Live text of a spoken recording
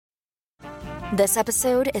This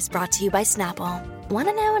episode is brought to you by Snapple. Want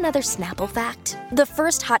to know another Snapple fact? The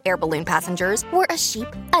first hot air balloon passengers were a sheep,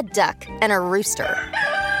 a duck, and a rooster.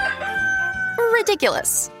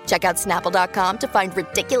 Ridiculous. Check out Snapple.com to find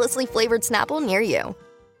ridiculously flavored Snapple near you.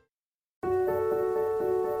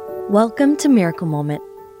 Welcome to Miracle Moment.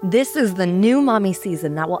 This is the new mommy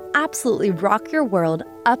season that will absolutely rock your world,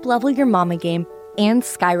 up-level your mama game, and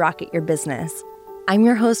skyrocket your business. I'm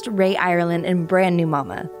your host, Ray Ireland, and brand new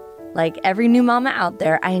mama. Like every new mama out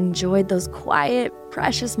there, I enjoyed those quiet,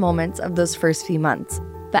 precious moments of those first few months.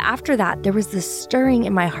 But after that, there was this stirring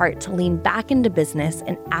in my heart to lean back into business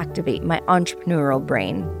and activate my entrepreneurial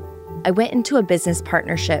brain. I went into a business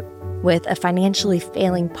partnership with a financially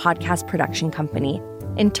failing podcast production company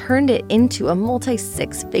and turned it into a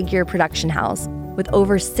multi-six-figure production house with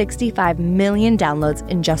over 65 million downloads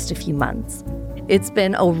in just a few months. It's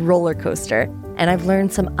been a roller coaster, and I've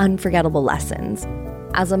learned some unforgettable lessons.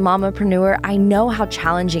 As a mamapreneur, I know how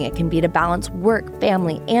challenging it can be to balance work,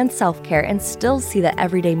 family, and self-care and still see the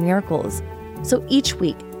everyday miracles. So each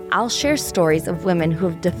week, I'll share stories of women who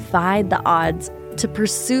have defied the odds to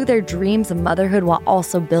pursue their dreams of motherhood while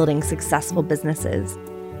also building successful businesses.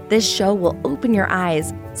 This show will open your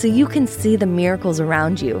eyes so you can see the miracles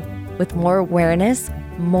around you. With more awareness,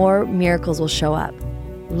 more miracles will show up.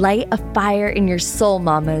 Light a fire in your soul,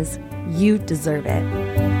 mamas. You deserve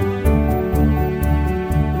it.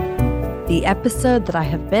 The episode that I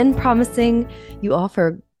have been promising you all for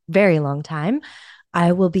a very long time,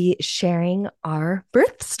 I will be sharing our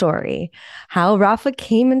birth story, how Rafa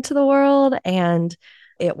came into the world, and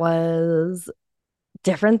it was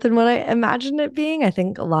different than what I imagined it being. I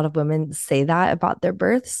think a lot of women say that about their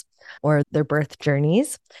births or their birth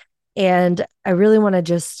journeys. And I really want to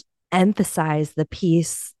just emphasize the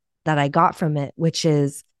piece that I got from it, which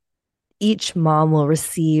is each mom will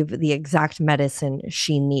receive the exact medicine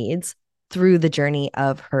she needs through the journey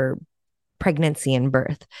of her pregnancy and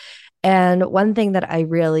birth. And one thing that I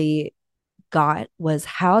really got was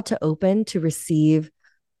how to open to receive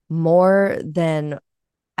more than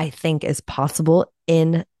I think is possible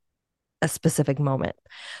in a specific moment.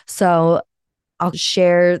 So I'll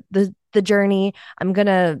share the journey. I'm going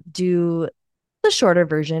to do the shorter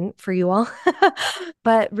version for you all.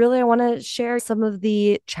 But really, I want to share some of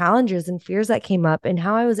the challenges and fears that came up and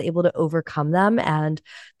how I was able to overcome them and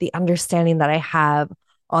the understanding that I have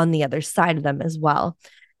on the other side of them as well.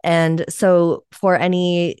 And so for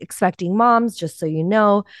any expecting moms, just so you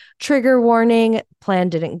know, trigger warning, plan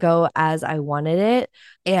didn't go as I wanted it.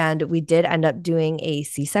 And we did end up doing a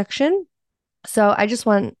C-section. So I just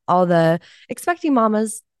want all the expecting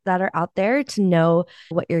mamas that are out there to know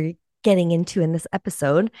what you're getting into in this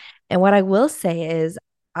episode. And what I will say is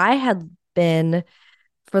I had been,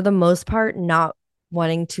 for the most part, not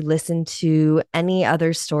wanting to listen to any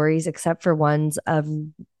other stories except for ones of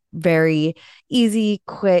very easy,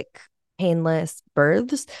 quick, painless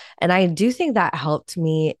births. And I do think that helped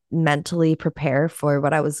me mentally prepare for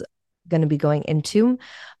what I was going to be going into.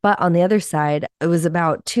 But on the other side, it was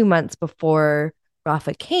about 2 months before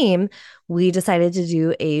Rafa came, we decided to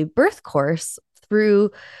do a birth course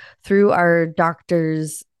through our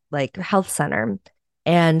doctor's like health center.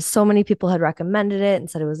 And so many people had recommended it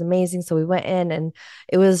and said it was amazing. So we went in and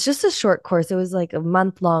it was just a short course. It was like a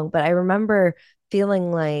month long, but I remember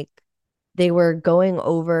feeling like they were going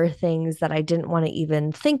over things that I didn't want to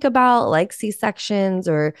even think about, like C-sections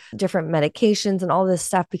or different medications and all this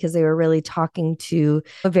stuff, because they were really talking to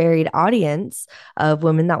a varied audience of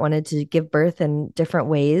women that wanted to give birth in different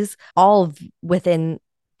ways, all within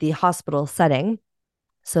the hospital setting.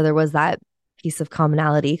 So there was that piece of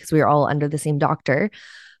commonality because we were all under the same doctor.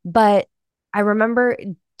 But I remember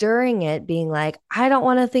during it being like, I don't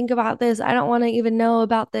want to think about this. I don't want to even know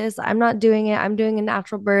about this. I'm not doing it. I'm doing a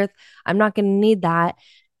natural birth. I'm not going to need that.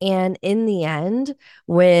 And in the end,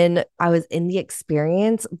 when I was in the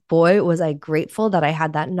experience, boy, was I grateful that I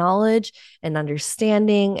had that knowledge and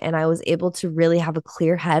understanding, and I was able to really have a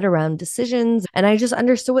clear head around decisions. And I just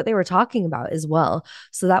understood what they were talking about as well.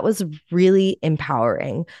 So that was really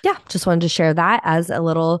empowering. Yeah, just wanted to share that as a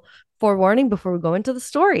little forewarning before we go into the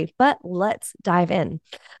story, but let's dive in.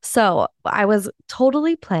 So I was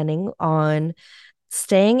totally planning on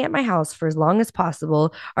staying at my house for as long as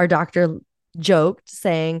possible. Our doctor joked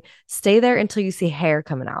saying, stay there until you see hair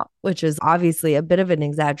coming out, which is obviously a bit of an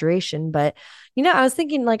exaggeration. But, you know, I was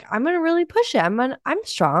thinking like, I'm going to really push it. I'm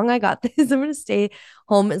strong. I got this. I'm going to stay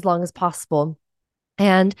home as long as possible.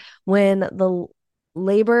 And when the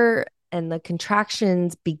labor and the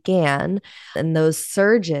contractions began and those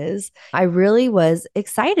surges, I really was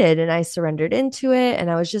excited and I surrendered into it. And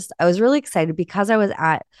I was really excited because I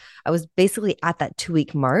was basically at that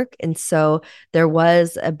 2-week mark. And so there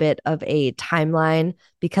was a bit of a timeline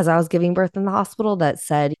because I was giving birth in the hospital that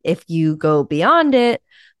said, if you go beyond it,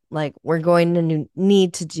 like we're going to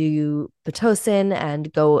need to do Pitocin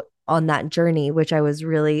and go on that journey, which I was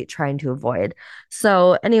really trying to avoid.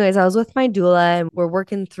 So anyways, I was with my doula and we're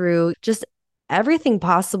working through just everything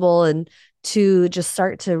possible and to just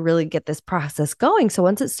start to really get this process going. So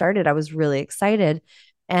once it started, I was really excited.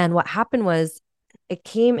 And what happened was it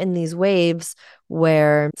came in these waves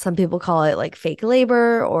where some people call it like fake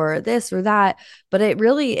labor or this or that, but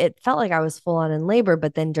it felt like I was full on in labor.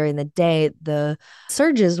 But then during the day, the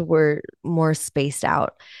surges were more spaced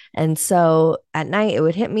out. And so at night it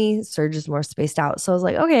would hit me, surges more spaced out. So I was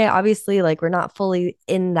like, okay, obviously like we're not fully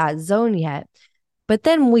in that zone yet. But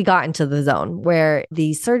then we got into the zone where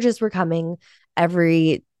the surges were coming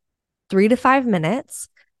every 3 to 5 minutes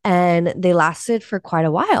and they lasted for quite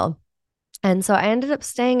a while. And so I ended up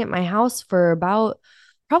staying at my house for about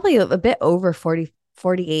probably a bit over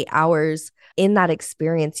 48 hours in that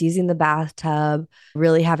experience, using the bathtub,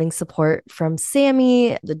 really having support from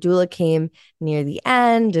Sammy. The doula came near the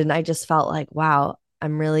end, and I just felt like, wow,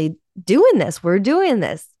 I'm really doing this. We're doing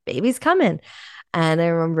this. Baby's coming. And I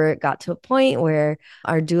remember it got to a point where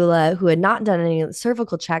our doula, who had not done any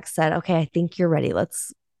cervical checks, said, okay, I think you're ready.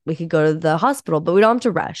 We could go to the hospital, but we don't have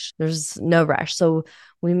to rush. There's no rush. So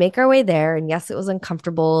we make our way there. And yes, it was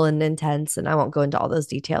uncomfortable and intense. And I won't go into all those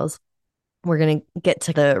details. We're going to get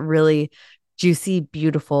to the really juicy,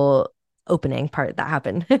 beautiful opening part that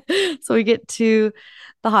happened. So we get to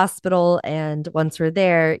the hospital. And once we're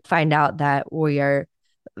there, find out that we are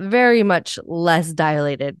very much less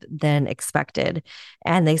dilated than expected.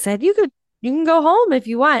 And they said, you can go home if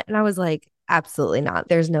you want. And I was like, absolutely not.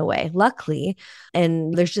 There's no way. Luckily,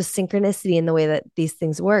 and there's just synchronicity in the way that these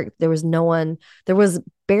things work. There was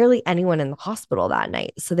barely anyone in the hospital that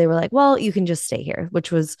night. So they were like, well, you can just stay here,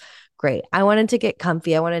 which was great. I wanted to get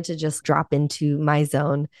comfy. I wanted to just drop into my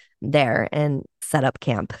zone there and set up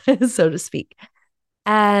camp, so to speak.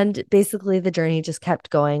 And basically the journey just kept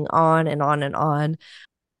going on and on and on.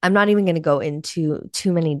 I'm not even going to go into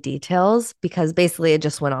too many details because basically it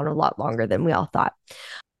just went on a lot longer than we all thought.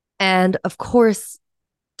 And of course,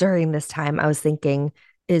 during this time, I was thinking,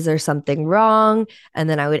 is there something wrong? And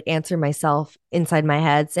then I would answer myself inside my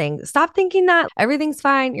head saying, stop thinking that. Everything's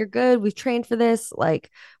fine. You're good. We've trained for this.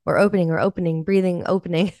 Like we're opening, breathing,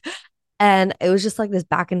 opening. And it was just like this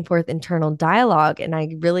back and forth internal dialogue. And I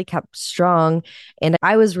really kept strong. And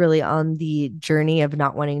I was really on the journey of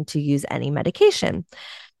not wanting to use any medication.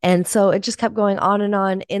 And so it just kept going on and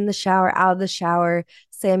on in the shower, out of the shower.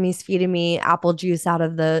 Sammy's feeding me apple juice out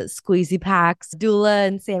of the squeezy packs. Doula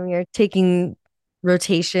and Sammy are taking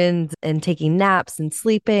rotations and taking naps and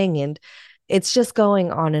sleeping. And it's just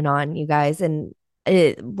going on and on, you guys. And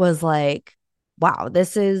it was like, wow,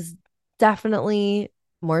 this is definitely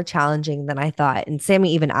more challenging than I thought. And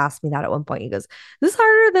Sammy even asked me that at one point. He goes, is this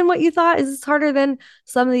harder than what you thought? Is this harder than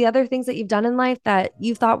some of the other things that you've done in life that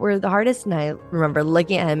you thought were the hardest? And I remember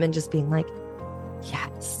looking at him and just being like,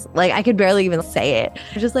 yes. Like I could barely even say it.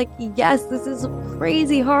 Just like, yes, this is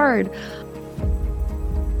crazy hard.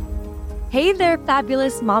 Hey there,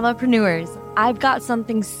 fabulous mamapreneurs. I've got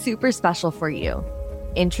something super special for you.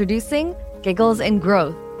 Introducing Giggles and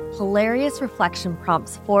Growth, hilarious reflection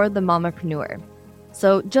prompts for the mamapreneur.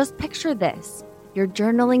 So just picture this. You're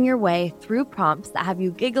journaling your way through prompts that have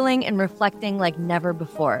you giggling and reflecting like never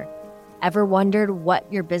before. Ever wondered what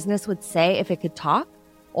your business would say if it could talk?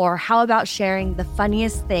 Or how about sharing the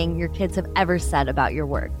funniest thing your kids have ever said about your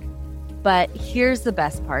work? But here's the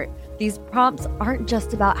best part. These prompts aren't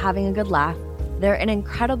just about having a good laugh. They're an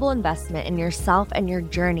incredible investment in yourself and your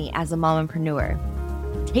journey as a mompreneur.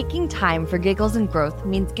 Taking time for giggles and growth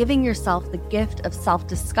means giving yourself the gift of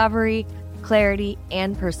self-discovery, clarity,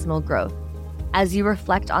 and personal growth. As you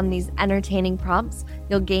reflect on these entertaining prompts,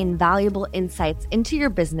 you'll gain valuable insights into your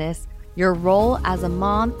business, your role as a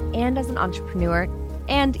mom and as an entrepreneur,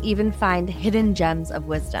 and even find hidden gems of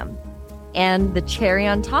wisdom. And the cherry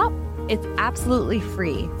on top? It's absolutely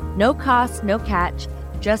free. No cost, no catch,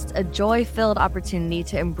 just a joy-filled opportunity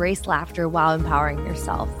to embrace laughter while empowering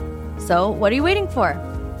yourself. So what are you waiting for?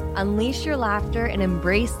 Unleash your laughter and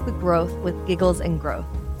embrace the growth with Giggles and Growth.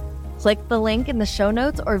 Click the link in the show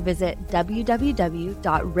notes or visit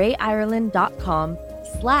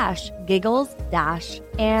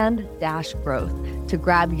www.rayireland.com/giggles-and-growth to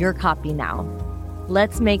grab your copy now.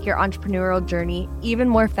 Let's make your entrepreneurial journey even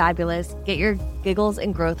more fabulous. Get your Giggles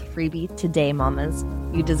and Growth freebie today, mamas.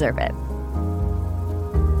 You deserve it.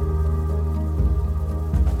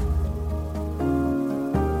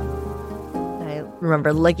 I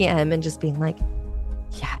remember looking at him and just being like,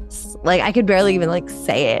 yes. Like I could barely even like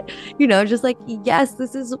say it, just like, yes,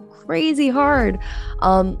 this is crazy hard.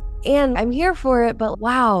 And I'm here for it, but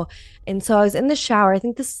wow. And so I was in the shower. I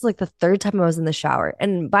think this is like the third time I was in the shower.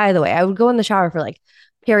 And by the way, I would go in the shower for like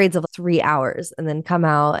periods of 3 hours and then come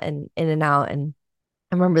out and in and out. And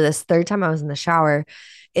I remember this third time I was in the shower,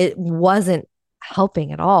 it wasn't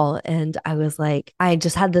helping at all. And I was like, I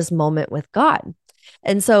just had this moment with God.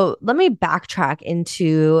 And so let me backtrack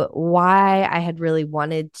into why I had really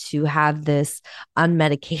wanted to have this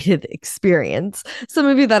unmedicated experience. Some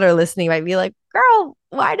of you that are listening might be like, girl,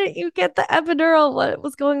 why didn't you get the epidural? What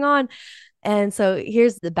was going on? And so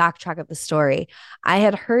here's the backtrack of the story. I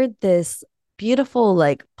had heard this beautiful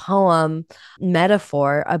like poem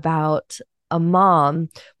metaphor about a mom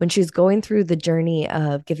when she's going through the journey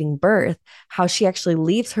of giving birth, how she actually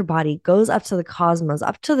leaves her body, goes up to the cosmos,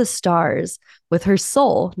 up to the stars with her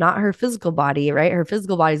soul, not her physical body, right? Her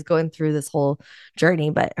physical body is going through this whole journey,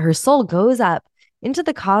 but her soul goes up into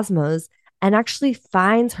the cosmos and actually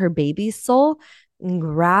finds her baby's soul and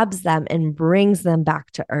grabs them and brings them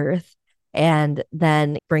back to earth and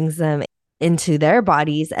then brings them into their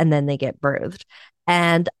bodies and then they get birthed.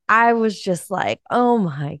 And I was just like, oh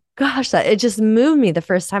my gosh, that it just moved me the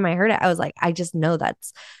first time I heard it. I was like, I just know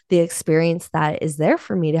that's the experience that is there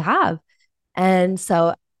for me to have. And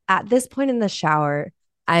so at this point in the shower,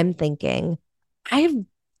 I'm thinking, I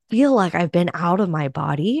feel like I've been out of my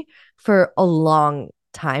body for a long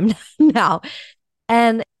time now.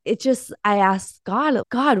 And I asked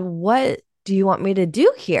God, what do you want me to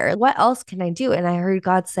do here? What else can I do? And I heard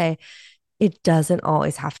God say, it doesn't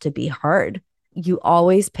always have to be hard. You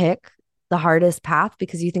always pick the hardest path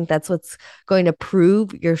because you think that's what's going to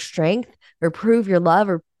prove your strength or prove your love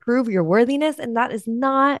or prove your worthiness. And that is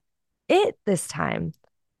not it this time.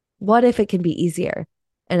 What if it can be easier?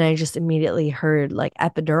 And I just immediately heard like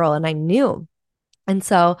epidural and I knew. And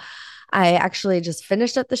so I actually just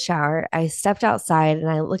finished up the shower. I stepped outside and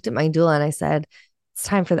I looked at my doula and I said, it's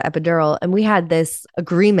time for the epidural. And we had this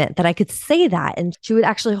agreement that I could say that. And she would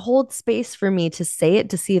actually hold space for me to say it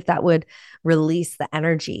to see if that would release the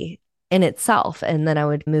energy in itself. And then I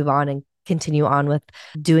would move on and continue on with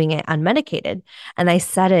doing it unmedicated. And I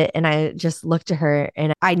said it and I just looked at her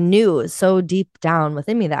and I knew so deep down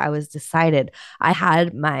within me that I was decided. I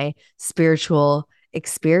had my spiritual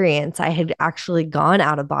experience. I had actually gone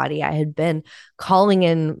out of body. I had been calling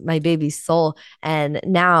in my baby's soul. And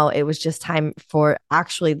now it was just time for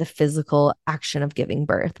actually the physical action of giving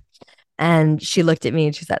birth. And she looked at me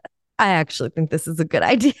and she said, I actually think this is a good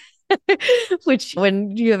idea. Which,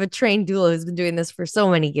 when you have a trained doula who's been doing this for so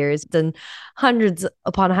many years, done hundreds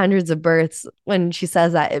upon hundreds of births, when she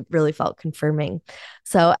says that, it really felt confirming.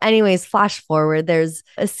 So, anyways, flash forward, there's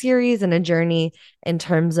a series and a journey in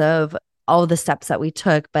terms of all the steps that we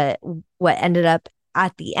took, but what ended up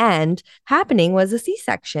at the end happening was a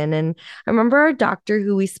C-section. And I remember our doctor,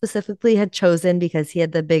 who we specifically had chosen because he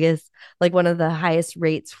had the biggest, like one of the highest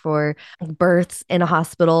rates for births in a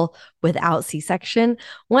hospital without C-section.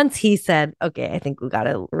 Once he said, okay, I think we got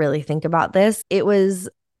to really think about this, it was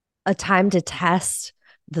a time to test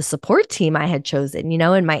the support team I had chosen,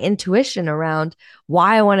 and my intuition around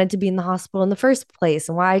why I wanted to be in the hospital in the first place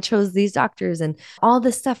and why I chose these doctors and all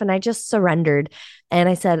this stuff. And I just surrendered and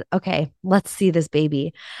I said, okay, let's see this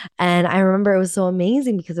baby. And I remember it was so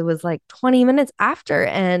amazing because it was like 20 minutes after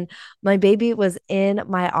and my baby was in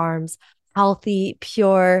my arms, healthy,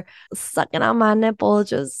 pure, sucking on my nipple,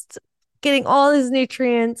 just getting all his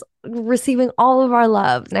nutrients, receiving all of our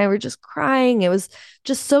love. And I were just crying. It was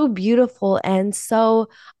just so beautiful and so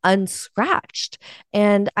unscratched.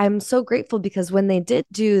 And I'm so grateful because when they did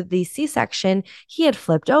do the C-section, he had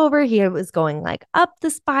flipped over. He was going like up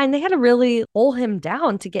the spine. They had to really pull him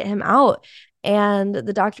down to get him out. And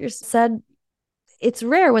the doctors said, it's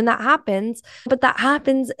rare when that happens, but that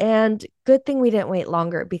happens. And good thing we didn't wait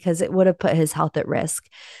longer because it would have put his health at risk.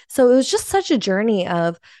 So it was just such a journey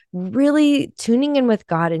of really tuning in with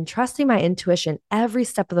God and trusting my intuition every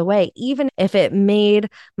step of the way, even if it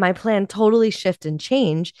made my plan totally shift and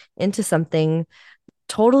change into something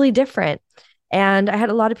totally different. And I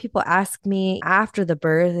had a lot of people ask me after the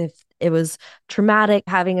birth if it was traumatic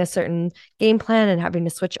having a certain game plan and having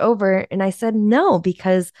to switch over. And I said no,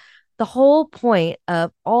 because the whole point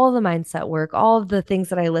of all the mindset work, all of the things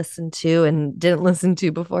that I listened to and didn't listen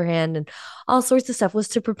to beforehand and all sorts of stuff was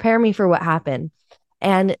to prepare me for what happened.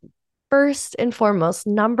 And first and foremost,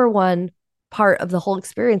 number one part of the whole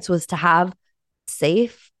experience was to have a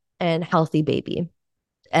safe and healthy baby.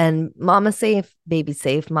 And mama safe,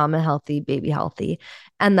 mama healthy, baby healthy.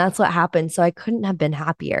 And that's what happened. So I couldn't have been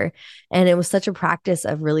happier. And it was such a practice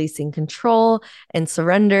of releasing control and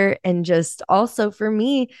surrender. And just also for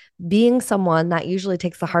me, being someone that usually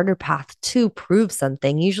takes the harder path to prove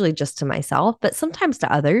something, usually just to myself, but sometimes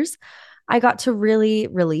to others. I got to really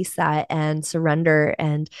release that and surrender.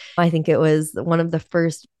 And I think it was one of the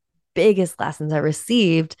first biggest lessons I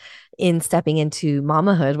received in stepping into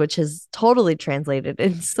mamahood, which has totally translated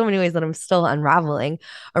in so many ways that I'm still unraveling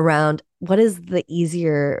around what is the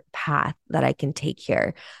easier path that I can take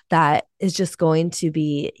here that is just going to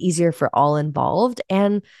be easier for all involved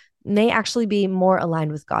and may actually be more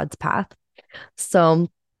aligned with God's path. So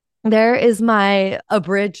there is my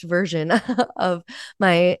abridged version of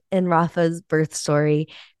my and Rafa's birth story.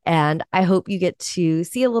 And I hope you get to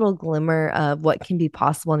see a little glimmer of what can be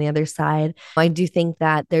possible on the other side. I do think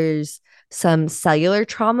that there's some cellular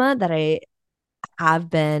trauma that I have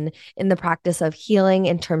been in the practice of healing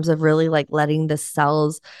in terms of really like letting the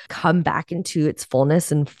cells come back into its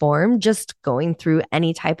fullness and form, just going through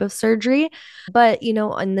any type of surgery. But, you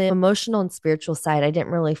know, on the emotional and spiritual side, I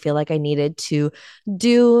didn't really feel like I needed to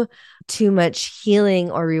do too much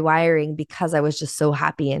healing or rewiring because I was just so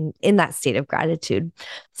happy and in that state of gratitude.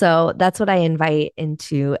 So that's what I invite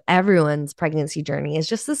into everyone's pregnancy journey is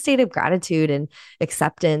just the state of gratitude and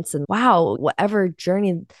acceptance. And wow, whatever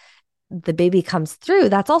journey the baby comes through,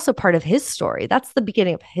 that's also part of his story. That's the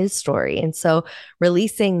beginning of his story. And so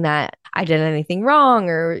releasing that I did anything wrong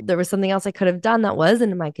or there was something else I could have done that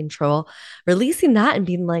wasn't in my control, releasing that and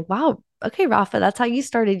being like, wow, okay, Rafa, that's how you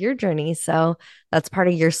started your journey. So that's part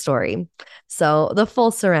of your story. So the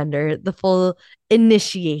full surrender, the full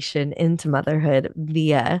initiation into motherhood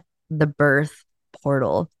via the birth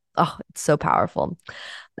portal. Oh, it's so powerful.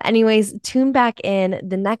 Anyways, tune back in.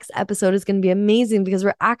 The next episode is going to be amazing because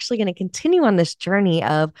we're actually going to continue on this journey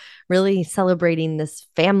of really celebrating this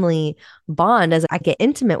family bond as I get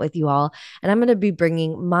intimate with you all. And I'm going to be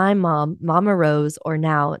bringing my mom, Mama Rose, or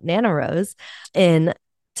now Nana Rose, in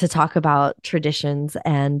to talk about traditions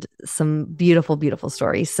and some beautiful, beautiful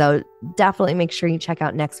stories. So definitely make sure you check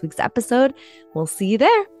out next week's episode. We'll see you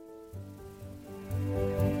there.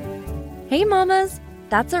 Hey, mamas.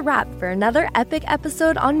 That's a wrap for another epic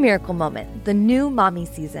episode on Miracle Moment, the new mommy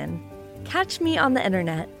season. Catch me on the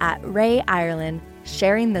internet at Ray Ireland,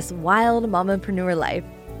 sharing this wild mamapreneur life.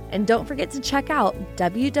 And don't forget to check out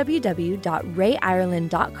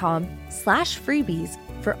www.rayireland.com/freebies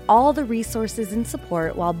for all the resources and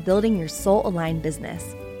support while building your soul-aligned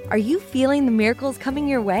business. Are you feeling the miracles coming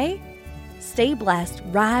your way? Stay blessed,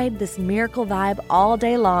 ride this miracle vibe all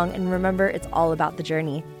day long, and remember, it's all about the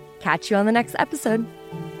journey. Catch you on the next episode.